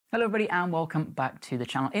Hello everybody and welcome back to the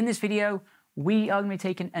channel. In this video, we are going to be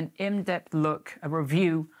taking an in-depth look, a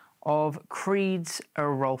review of Creed's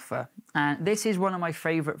Erolfa. And this is one of my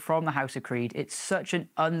favourite from the House of Creed. It's such an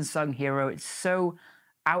unsung hero. It's so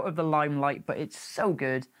out of the limelight, but it's so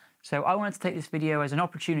good. So I wanted to take this video as an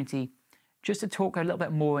opportunity just to talk a little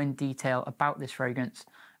bit more in detail about this fragrance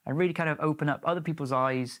and really kind of open up other people's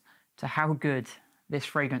eyes to how good this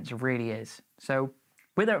fragrance really is. So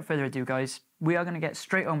without further ado, guys, we are going to get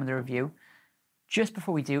straight on with the review. Just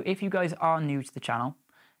before we do, if you guys are new to the channel,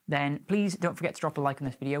 then please don't forget to drop a like on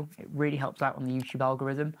this video. It really helps out on the YouTube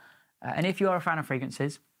algorithm. And if you are a fan of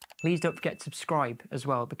fragrances, please don't forget to subscribe as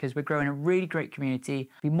well, because we're growing a really great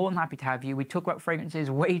community. We'd be more than happy to have you. We talk about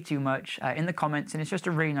fragrances way too much in the comments, and it's just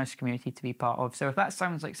a really nice community to be part of. So if that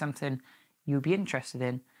sounds like something you'd be interested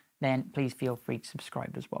in, then please feel free to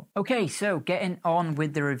subscribe as well. Okay, so getting on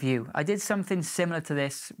with the review. I did something similar to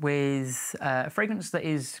this with a fragrance that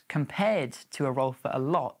is compared to Erolfa a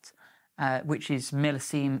lot, which is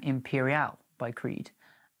Millésime Impérial by Creed.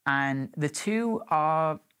 And the two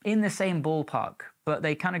are in the same ballpark, but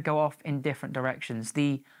they kind of go off in different directions.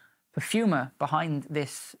 The perfumer behind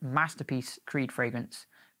this masterpiece Creed fragrance,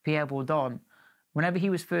 Pierre Bourdon, whenever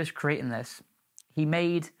he was first creating this, he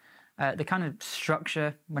made the kind of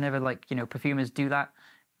structure, whenever perfumers do that,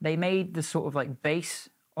 they made the sort of like base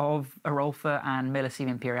of Erolfa and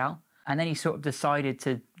Millésime Impérial, and then he sort of decided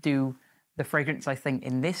to do the fragrance, I think,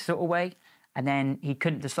 in this sort of way, and then he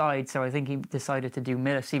couldn't decide, so I think he decided to do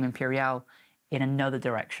Millésime Impérial in another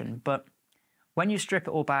direction. But when you strip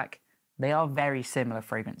it all back, they are very similar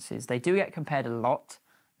fragrances. They do get compared a lot.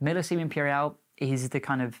 Millésime Impérial is the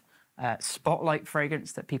kind of spotlight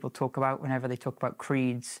fragrance that people talk about whenever they talk about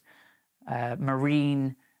Creed's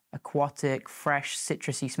marine, aquatic, fresh,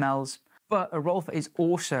 citrusy smells. But Erolfa is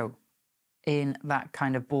also in that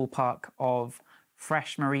kind of ballpark of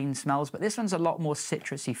fresh marine smells, but this one's a lot more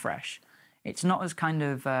citrusy fresh. It's not as kind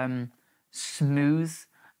of smooth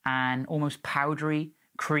and almost powdery,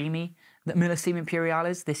 creamy that Millésime Impérial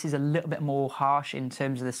is. This is a little bit more harsh in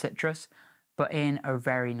terms of the citrus, but in a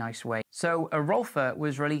very nice way. So Erolfa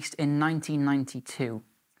was released in 1992,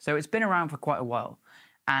 so it's been around for quite a while.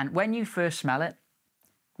 And when you first smell it,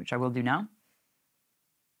 which I will do now,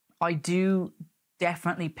 I do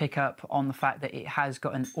definitely pick up on the fact that it has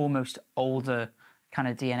got an almost older kind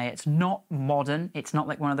of DNA. It's not modern. It's not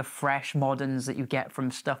like one of the fresh moderns that you get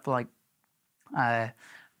from stuff like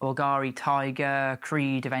Bulgari Tiger,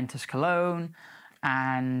 Creed Aventus Cologne,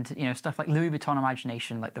 and stuff like Louis Vuitton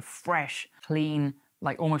Imagination, like the fresh, clean,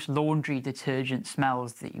 like almost laundry detergent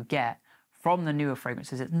smells that you get from the newer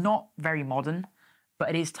fragrances. It's not very modern, but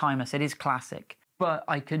it is timeless, it is classic. But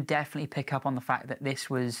I could definitely pick up on the fact that this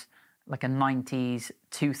was like a 90s,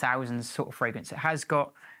 2000s sort of fragrance. It has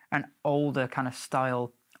got an older kind of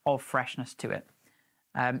style of freshness to it.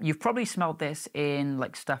 You've probably smelled this in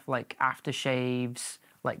like stuff like aftershaves,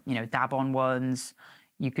 like, dab-on ones.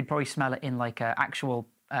 You could probably smell it in like a actual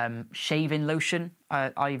shaving lotion.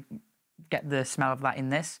 I get the smell of that in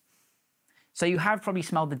this. So you have probably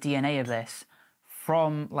smelled the DNA of this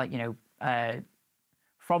from like,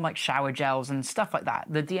 from like shower gels and stuff like that.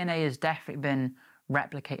 The DNA has definitely been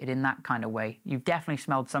replicated in that kind of way. You've definitely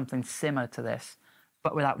smelled something similar to this,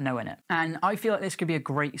 but without knowing it. And I feel like this could be a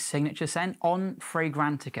great signature scent. On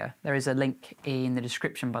Fragrantica, there is a link in the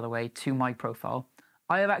description, by the way, to my profile.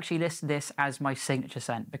 I have actually listed this as my signature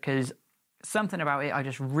scent because something about it I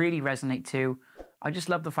just really resonate to. I just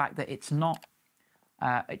love the fact that it's not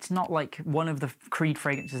like one of the Creed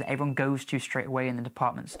fragrances that everyone goes to straight away in the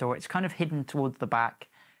department store. It's kind of hidden towards the back,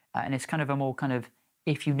 and it's kind of a more kind of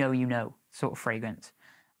if you know sort of fragrance.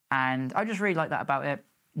 And I just really like that about it.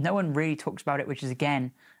 No one really talks about it, which is,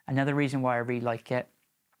 again, another reason why I really like it.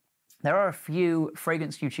 There are a few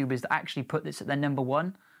fragrance YouTubers that actually put this at their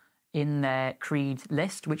 #1 in their Creed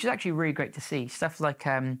list, which is actually really great to see. Stuff like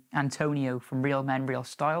Antonio from Real Men, Real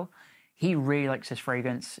Style. He really likes this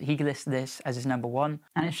fragrance. He lists this as his #1.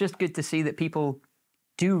 And it's just good to see that people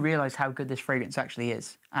do realize how good this fragrance actually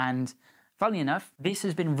is. And funnily enough, this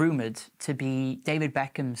has been rumored to be David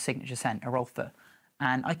Beckham's signature scent, Erolfa.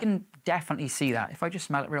 And I can definitely see that. If I just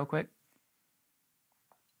smell it real quick.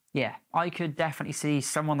 Yeah, I could definitely see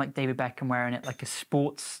someone like David Beckham wearing it, like a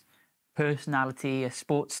sports personality, a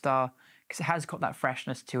sports star, because it has got that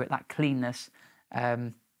freshness to it, that cleanness,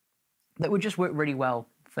 that would just work really well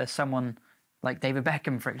for someone like David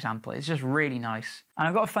Beckham, for example. It's just really nice. And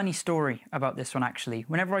I've got a funny story about this one, actually.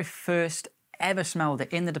 Whenever I first ever smelled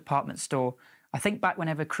it in the department store, I think back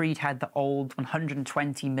whenever Creed had the old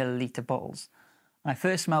 120 milliliter bottles, when I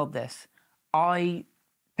first smelled this, I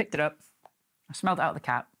picked it up, I smelled it out of the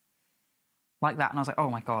cap, like that. And I was like, oh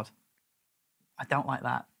my God, I don't like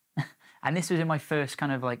that. And this was in my first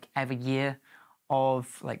kind of like ever year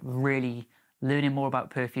of like really learning more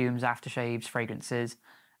about perfumes, aftershaves, fragrances.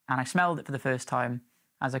 And I smelled it for the first time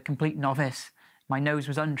as a complete novice. My nose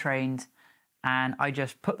was untrained, and I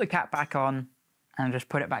just put the cap back on and just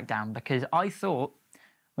put it back down, because I thought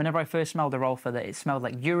whenever I first smelled Erolfa that it smelled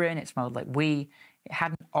like urine, it smelled like wee, it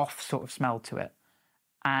had an off sort of smell to it.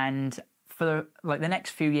 And for like the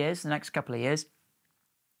next few years, the next couple of years,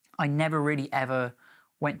 I never really ever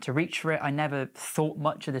went to reach for it. I never thought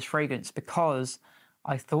much of this fragrance because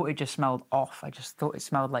I thought it just smelled off. I just thought it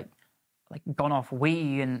smelled like gone off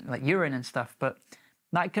wee and like urine and stuff. But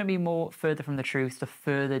that couldn't be more further from the truth the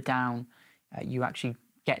further down you actually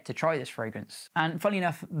get to try this fragrance. And funny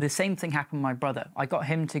enough, the same thing happened with my brother. I got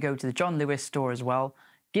him to go to the John Lewis store as well,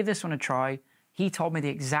 give this one a try. He told me the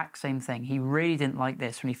exact same thing. He really didn't like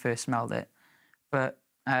this when he first smelled it. But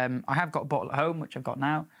I have got a bottle at home, which I've got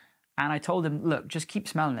now. And I told him, look, just keep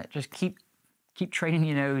smelling it. Just keep training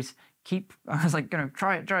your nose. I was like,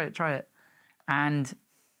 try it. And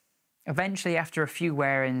eventually, after a few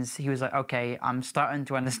wear-ins, he was like, okay, I'm starting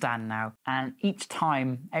to understand now. And each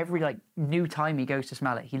time, every like new time he goes to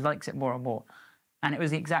smell it, he likes it more and more. And it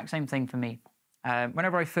was the exact same thing for me.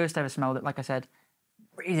 Whenever I first ever smelled it, like I said,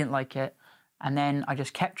 really didn't like it. And then I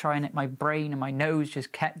just kept trying it. My brain and my nose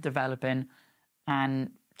just kept developing,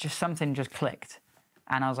 and just something just clicked.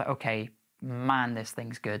 And I was like, okay, man, this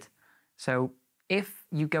thing's good. So if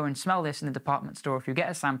you go and smell this in the department store, if you get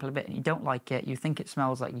a sample of it and you don't like it, you think it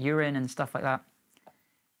smells like urine and stuff like that,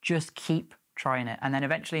 just keep trying it. And then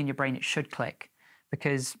eventually in your brain, it should click.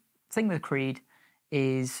 Because the thing with Creed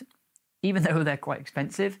is, even though they're quite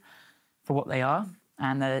expensive for what they are,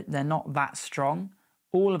 and they're not that strong,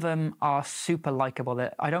 all of them are super likable.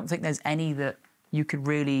 I don't think there's any that you could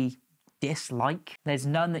really dislike. There's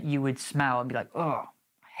none that you would smell and be like, oh,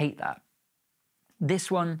 I hate that.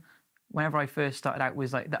 This one, whenever I first started out,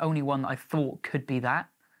 was like the only one that I thought could be that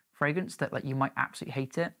fragrance, that like you might absolutely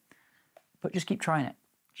hate it. But just keep trying it.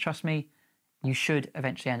 Trust me, you should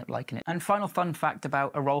eventually end up liking it. And final fun fact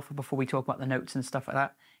about Erolfa before we talk about the notes and stuff like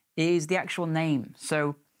that is the actual name.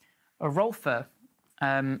 So Erolfa,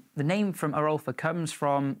 the name from Erolfa comes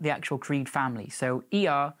from the actual Creed family. So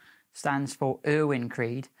ER stands for Erwin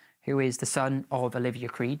Creed, who is the son of Olivia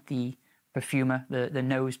Creed, the perfumer, the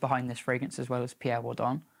nose behind this fragrance, as well as Pierre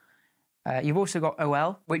Bourdon. You've also got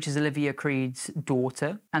OL, which is Olivia Creed's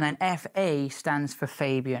daughter. And then FA stands for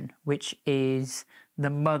Fabian, which is the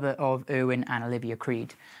mother of Erwin and Olivia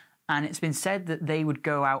Creed. And it's been said that they would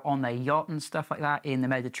go out on their yacht and stuff like that in the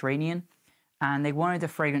Mediterranean. And they wanted the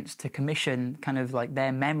fragrance to commission kind of like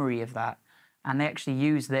their memory of that. And they actually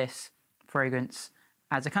used this fragrance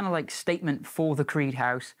as a kind of like statement for the Creed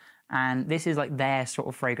house. And this is like their sort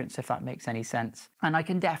of fragrance, if that makes any sense. And I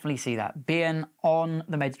can definitely see that. Being on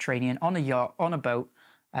the Mediterranean, on a yacht, on a boat,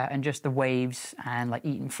 and just the waves and like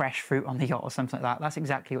eating fresh fruit on the yacht or something like that. That's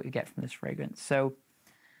exactly what you get from this fragrance. So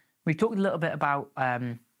we've talked a little bit about,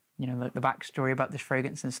 the backstory about this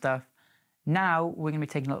fragrance and stuff. Now we're going to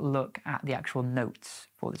be taking a little look at the actual notes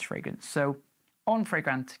for this fragrance. So on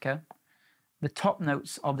Fragrantica, the top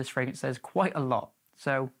notes of this fragrance, there's quite a lot.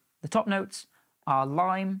 So the top notes are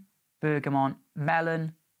lime, bergamot,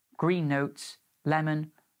 melon, green notes,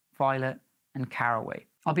 lemon, violet, and caraway.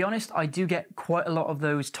 I'll be honest, I do get quite a lot of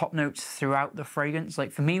those top notes throughout the fragrance.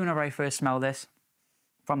 Like for me, whenever I first smell this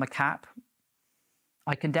from the cap,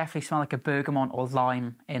 I can definitely smell like a bergamot or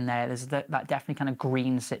lime in there. There's that definitely kind of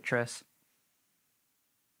green citrus.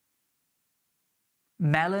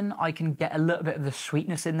 Melon, I can get a little bit of the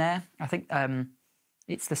sweetness in there. I think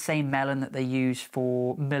it's the same melon that they use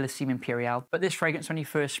for Millésime Impérial. But this fragrance, when you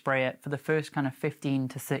first spray it, for the first kind of 15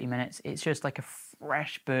 to 30 minutes, it's just like a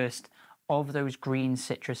fresh burst of those green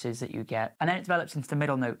citruses that you get. And then it develops into the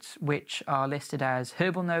middle notes, which are listed as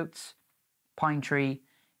herbal notes, pine tree,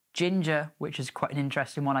 ginger, which is quite an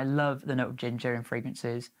interesting one. I love the note of ginger in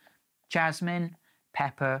fragrances, jasmine,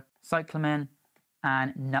 pepper, cyclamen,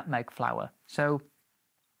 and nutmeg flower. So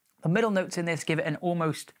the middle notes in this give it an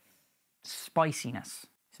almost spiciness.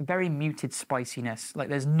 It's a very muted spiciness. Like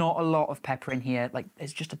there's not a lot of pepper in here. Like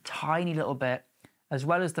there's just a tiny little bit, as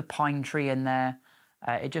well as the pine tree in there.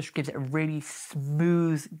 It just gives it a really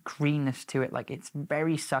smooth greenness to it. Like it's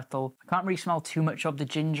very subtle. I can't really smell too much of the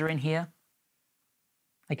ginger in here.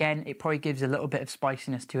 Again, it probably gives a little bit of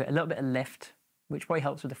spiciness to it, a little bit of lift, which probably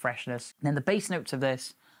helps with the freshness. And then the base notes of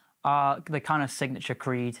this are the kind of signature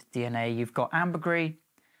Creed DNA. You've got ambergris,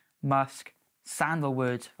 musk,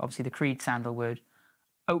 sandalwood, obviously the Creed sandalwood,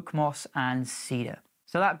 oak moss, and cedar.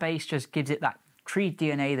 So that base just gives it that Creed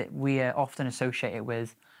DNA that we often associate it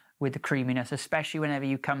with with the creaminess, especially whenever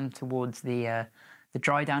you come towards the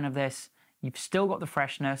dry down of this. You've still got the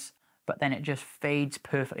freshness, but then it just fades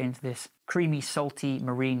perfectly into this creamy, salty,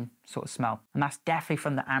 marine sort of smell. And that's definitely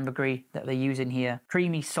from the ambergris that they use in here.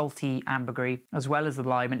 Creamy, salty ambergris, as well as the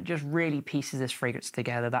lime, and it just really pieces this fragrance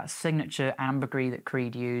together. That signature ambergris that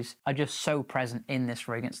Creed use are just so present in this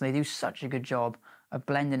fragrance. They do such a good job of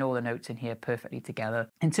blending all the notes in here perfectly together.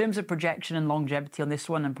 In terms of projection and longevity on this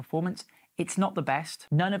one and performance, it's not the best.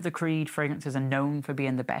 None of the Creed fragrances are known for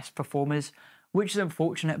being the best performers, which is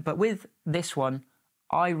unfortunate, but with this one,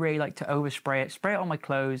 I really like to overspray it, spray it on my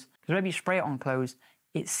clothes, because whenever you spray it on clothes,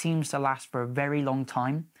 it seems to last for a very long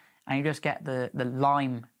time, and you just get the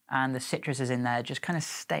lime and the citruses in there just kind of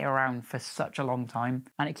stay around for such a long time,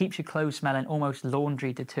 and it keeps your clothes smelling almost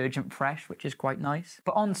laundry detergent fresh, which is quite nice.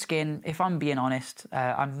 But on skin, if I'm being honest,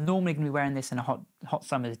 I'm normally going to be wearing this in a hot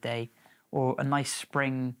summer's day, or a nice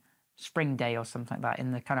spring day or something like that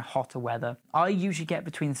in the kind of hotter weather. I usually get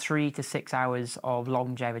between 3 to 6 hours of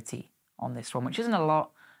longevity on this one, which isn't a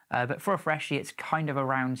lot, but for a freshie, it's kind of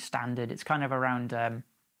around standard. It's kind of around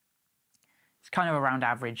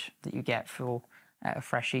average that you get for a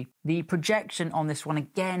freshie. The projection on this one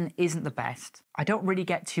again isn't the best. I don't really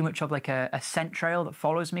get too much of like a scent trail that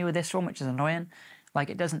follows me with this one, which is annoying. Like,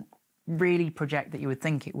 it doesn't really project that you would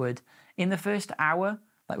think it would. In the first hour,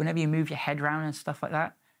 like whenever you move your head around and stuff like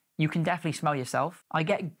that, you can definitely smell yourself. I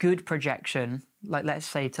get good projection, like let's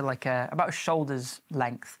say to like about a shoulder's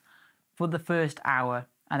length for the first hour,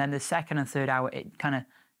 and then the second and third hour it kind of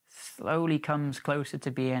slowly comes closer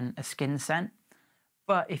to being a skin scent.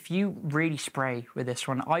 But if you really spray with this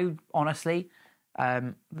one, I honestly,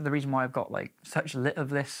 the reason why I've got like such lit of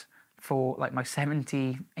this for like my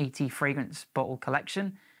 70-80 fragrance bottle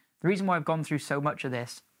collection, the reason why I've gone through so much of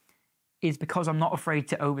this is because I'm not afraid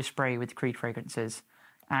to overspray with Creed fragrances.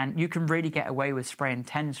 And you can really get away with spraying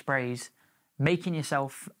 10 sprays, making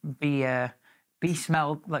yourself be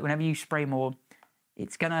smelled. Like whenever you spray more,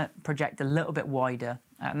 it's going to project a little bit wider.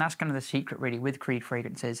 And that's kind of the secret really with Creed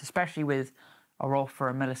fragrances, especially with Erolfa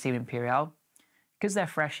and Millésime Impérial. Because they're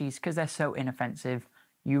freshies, because they're so inoffensive,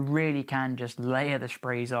 you really can just layer the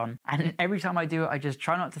sprays on. And every time I do it, I just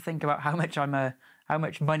try not to think about how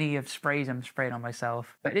much money of sprays I'm spraying on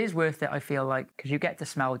myself. But it is worth it, I feel like, because you get to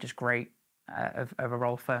smell just great. Of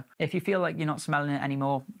Erolfa. If you feel like you're not smelling it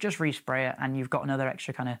anymore, just respray it and you've got another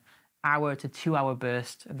extra kind of hour to 2 hour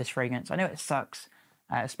burst of this fragrance. I know it sucks,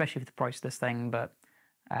 especially with the price of this thing, but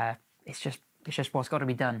it's just what's got to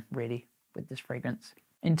be done really with this fragrance.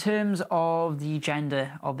 In terms of the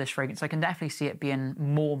gender of this fragrance, I can definitely see it being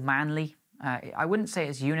more manly. I wouldn't say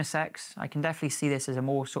it's unisex. I can definitely see this as a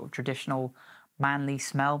more sort of traditional manly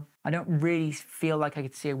smell. I don't really feel like I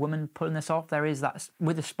could see a woman pulling this off. There is that,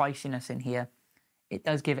 with the spiciness in here, it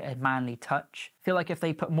does give it a manly touch. I feel like if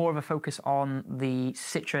they put more of a focus on the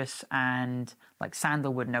citrus and like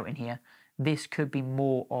sandalwood note in here, this could be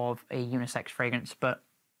more of a unisex fragrance. But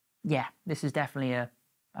yeah, this is definitely a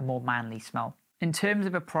more manly smell. In terms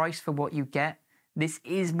of a price for what you get, this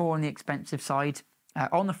is more on the expensive side.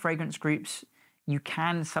 On the fragrance groups, you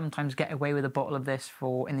can sometimes get away with a bottle of this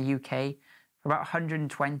for, in the UK, about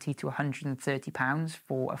 £120 to £130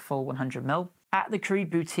 for a full 100ml. At the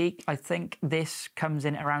Creed boutique, I think this comes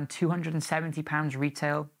in at around £270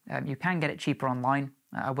 retail. You can get it cheaper online.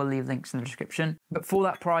 I will leave links in the description. But for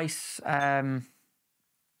that price,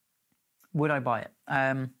 would I buy it?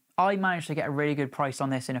 I managed to get a really good price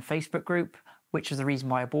on this in a Facebook group, which is the reason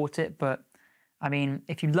why I bought it. But I mean,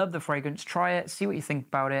 if you love the fragrance, try it, see what you think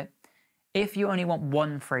about it. If you only want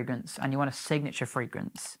one fragrance and you want a signature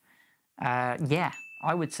fragrance, yeah,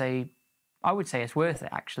 I would say it's worth it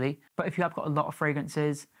actually. But if you have got a lot of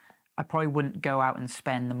fragrances, I probably wouldn't go out and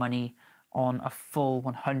spend the money on a full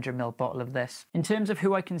 100ml bottle of this. In terms of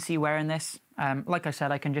who I can see wearing this, like I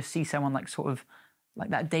said, I can just see someone like sort of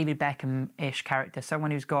like that David Beckham-ish character,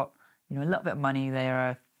 someone who's got, you know, a little bit of money.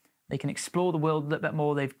 They can explore the world a little bit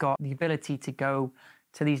more. They've got the ability to go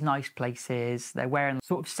to these nice places. They're wearing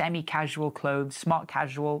sort of semi-casual clothes, smart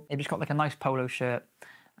casual. They've just got like a nice polo shirt.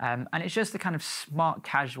 And it's just the kind of smart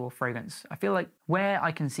casual fragrance. I feel like where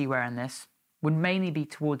I can see wearing this would mainly be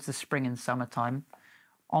towards the spring and summertime,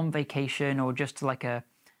 on vacation, or just to like a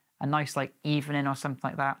nice like evening or something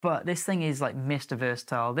like that. But this thing is like Mr.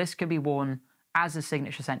 Versatile. This could be worn as a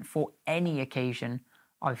signature scent for any occasion,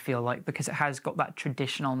 I feel like, because it has got that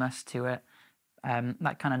traditionalness to it,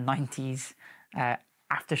 that kind of 90s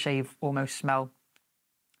aftershave almost smell,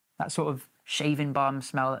 that sort of shaving balm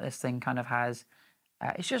smell that this thing kind of has.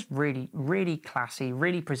 It's just really, really classy,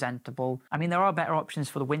 really presentable. I mean, there are better options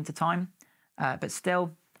for the winter time, but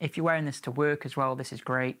still, if you're wearing this to work as well, this is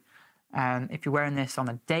great. If you're wearing this on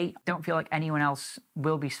a date, don't feel like anyone else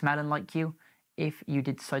will be smelling like you. If you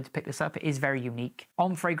did decide to pick this up, it is very unique.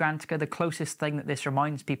 On Fragrantica, the closest thing that this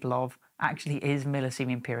reminds people of actually is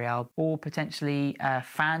Millesime Imperial, or potentially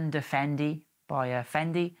Fan de Fendi by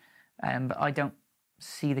Fendi, but I don't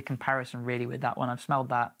see the comparison really with that one. I've smelled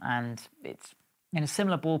that and it's in a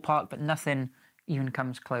similar ballpark, but nothing even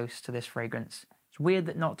comes close to this fragrance. It's weird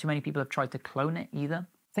that not too many people have tried to clone it either.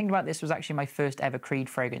 Thinking about this was actually my first ever Creed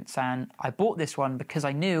fragrance, and I bought this one because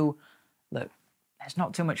I knew, look, there's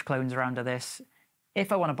not too much clones around of this.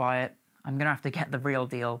 If I want to buy it, I'm going to have to get the real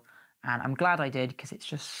deal, and I'm glad I did because it's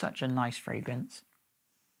just such a nice fragrance.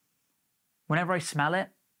 Whenever I smell it,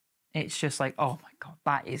 it's just like, oh my God,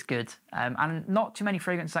 that is good. And not too many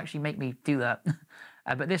fragrances actually make me do that.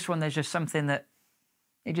 But this one, there's just something that,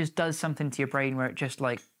 it just does something to your brain where it just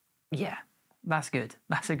like, yeah, that's good.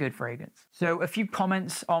 That's a good fragrance. So a few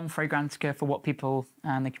comments on Fragrantica for what people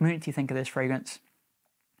and the community think of this fragrance.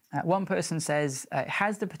 One person says, it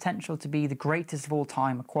has the potential to be the greatest of all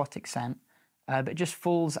time aquatic scent, but just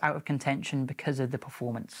falls out of contention because of the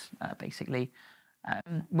performance, basically,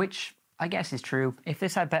 which I guess is true. If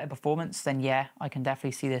this had better performance, then yeah, I can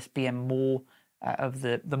definitely see this being more of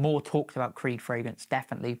the more talked about Creed fragrance,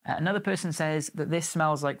 definitely. Another person says that this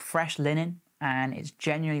smells like fresh linen, and it's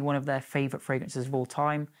genuinely one of their favourite fragrances of all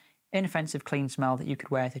time. Inoffensive, clean smell that you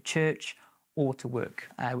could wear to church or to work,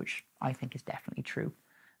 which I think is definitely true.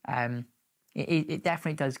 It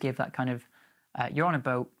definitely does give that kind of, you're on a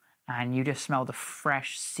boat and you just smell the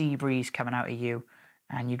fresh sea breeze coming out of you,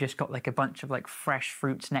 and you've just got like a bunch of like fresh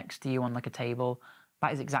fruits next to you on like a table.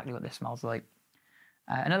 That is exactly what this smells like.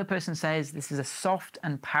 Another person says this is a soft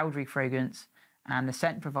and powdery fragrance, and the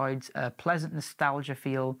scent provides a pleasant nostalgia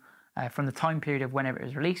feel from the time period of whenever it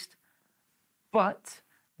was released. But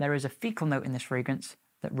there is a fecal note in this fragrance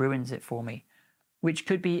that ruins it for me, which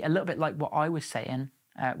could be a little bit like what I was saying,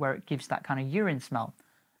 where it gives that kind of urine smell,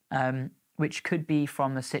 which could be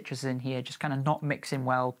from the citrus in here just kind of not mixing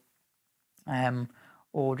well,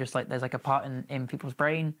 or just like there's like a part in people's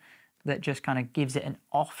brain that just kind of gives it an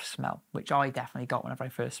off smell, which I definitely got whenever I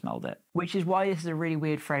first smelled it. Which is why this is a really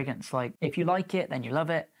weird fragrance. Like, if you like it, then you love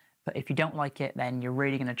it. But if you don't like it, then you're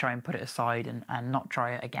really going to try and put it aside and not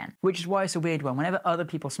try it again. Which is why it's a weird one. Whenever other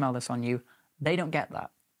people smell this on you, they don't get that.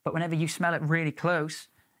 But whenever you smell it really close,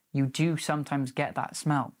 you do sometimes get that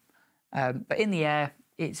smell. But in the air,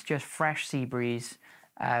 it's just fresh sea breeze.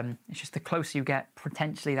 It's just the closer you get,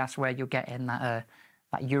 potentially that's where you'll get in that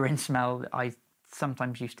urine smell that I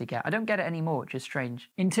sometimes used to get. I don't get it anymore, which is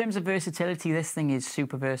strange. In terms of versatility, this thing is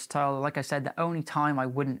super versatile. Like I said, the only time I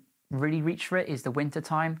wouldn't really reach for it is the winter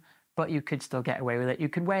time, but you could still get away with it. You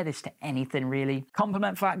could wear this to anything, really.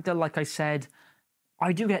 Compliment factor, like I said,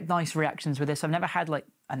 I do get nice reactions with this. I've never had like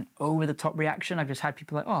an over-the-top reaction. I've just had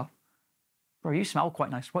people like, oh, bro, you smell quite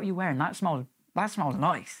nice. What are you wearing? That smells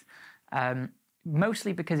nice.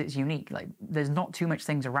 Mostly because it's unique. Like, there's not too much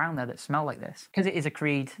things around there that smell like this. Because it is a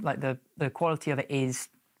Creed, like the quality of it is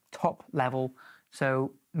top level.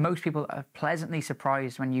 So most people are pleasantly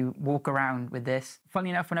surprised when you walk around with this. Funny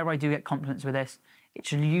enough, whenever I do get compliments with this,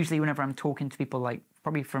 it's usually whenever I'm talking to people, like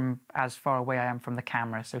probably from as far away I am from the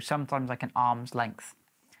camera. So sometimes like an arm's length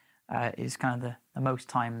is kind of the most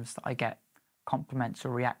times that I get compliments or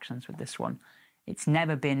reactions with this one. It's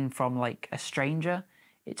never been from like a stranger.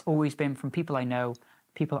 It's always been from people I know,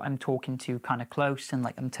 people I'm talking to kind of close, and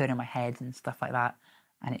like I'm turning my head and stuff like that,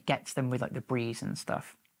 and it gets them with like the breeze and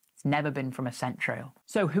stuff. It's never been from a scent trail.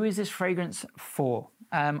 So who is this fragrance for?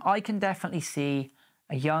 I can definitely see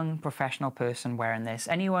a young professional person wearing this.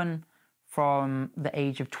 Anyone from the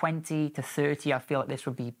age of 20 to 30, I feel like this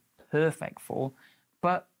would be perfect for.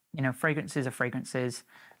 But, you know, fragrances are fragrances,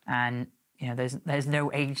 and, you know, there's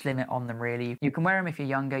no age limit on them, really. You can wear them if you're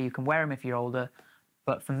younger, you can wear them if you're older.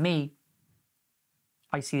 But for me,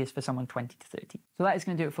 I see this for someone 20 to 30. So that is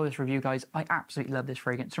going to do it for this review, guys. I absolutely love this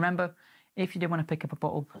fragrance. Remember, if you did want to pick up a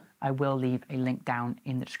bottle, I will leave a link down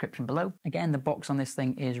in the description below. Again, the box on this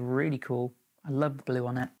thing is really cool. I love the blue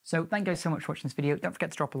on it. So thank you guys so much for watching this video. Don't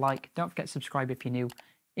forget to drop a like. Don't forget to subscribe if you're new.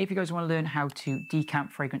 If you guys want to learn how to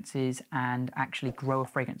decant fragrances and actually grow a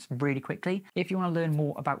fragrance really quickly, if you want to learn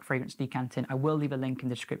more about fragrance decanting, I will leave a link in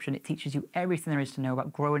the description. It teaches you everything there is to know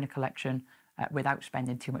about growing a collection without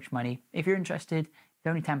spending too much money. If you're interested, it's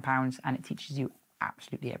only £10 and it teaches you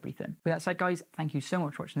absolutely everything. With that said, guys, thank you so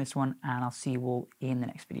much for watching this one, and I'll see you all in the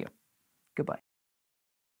next video. Goodbye.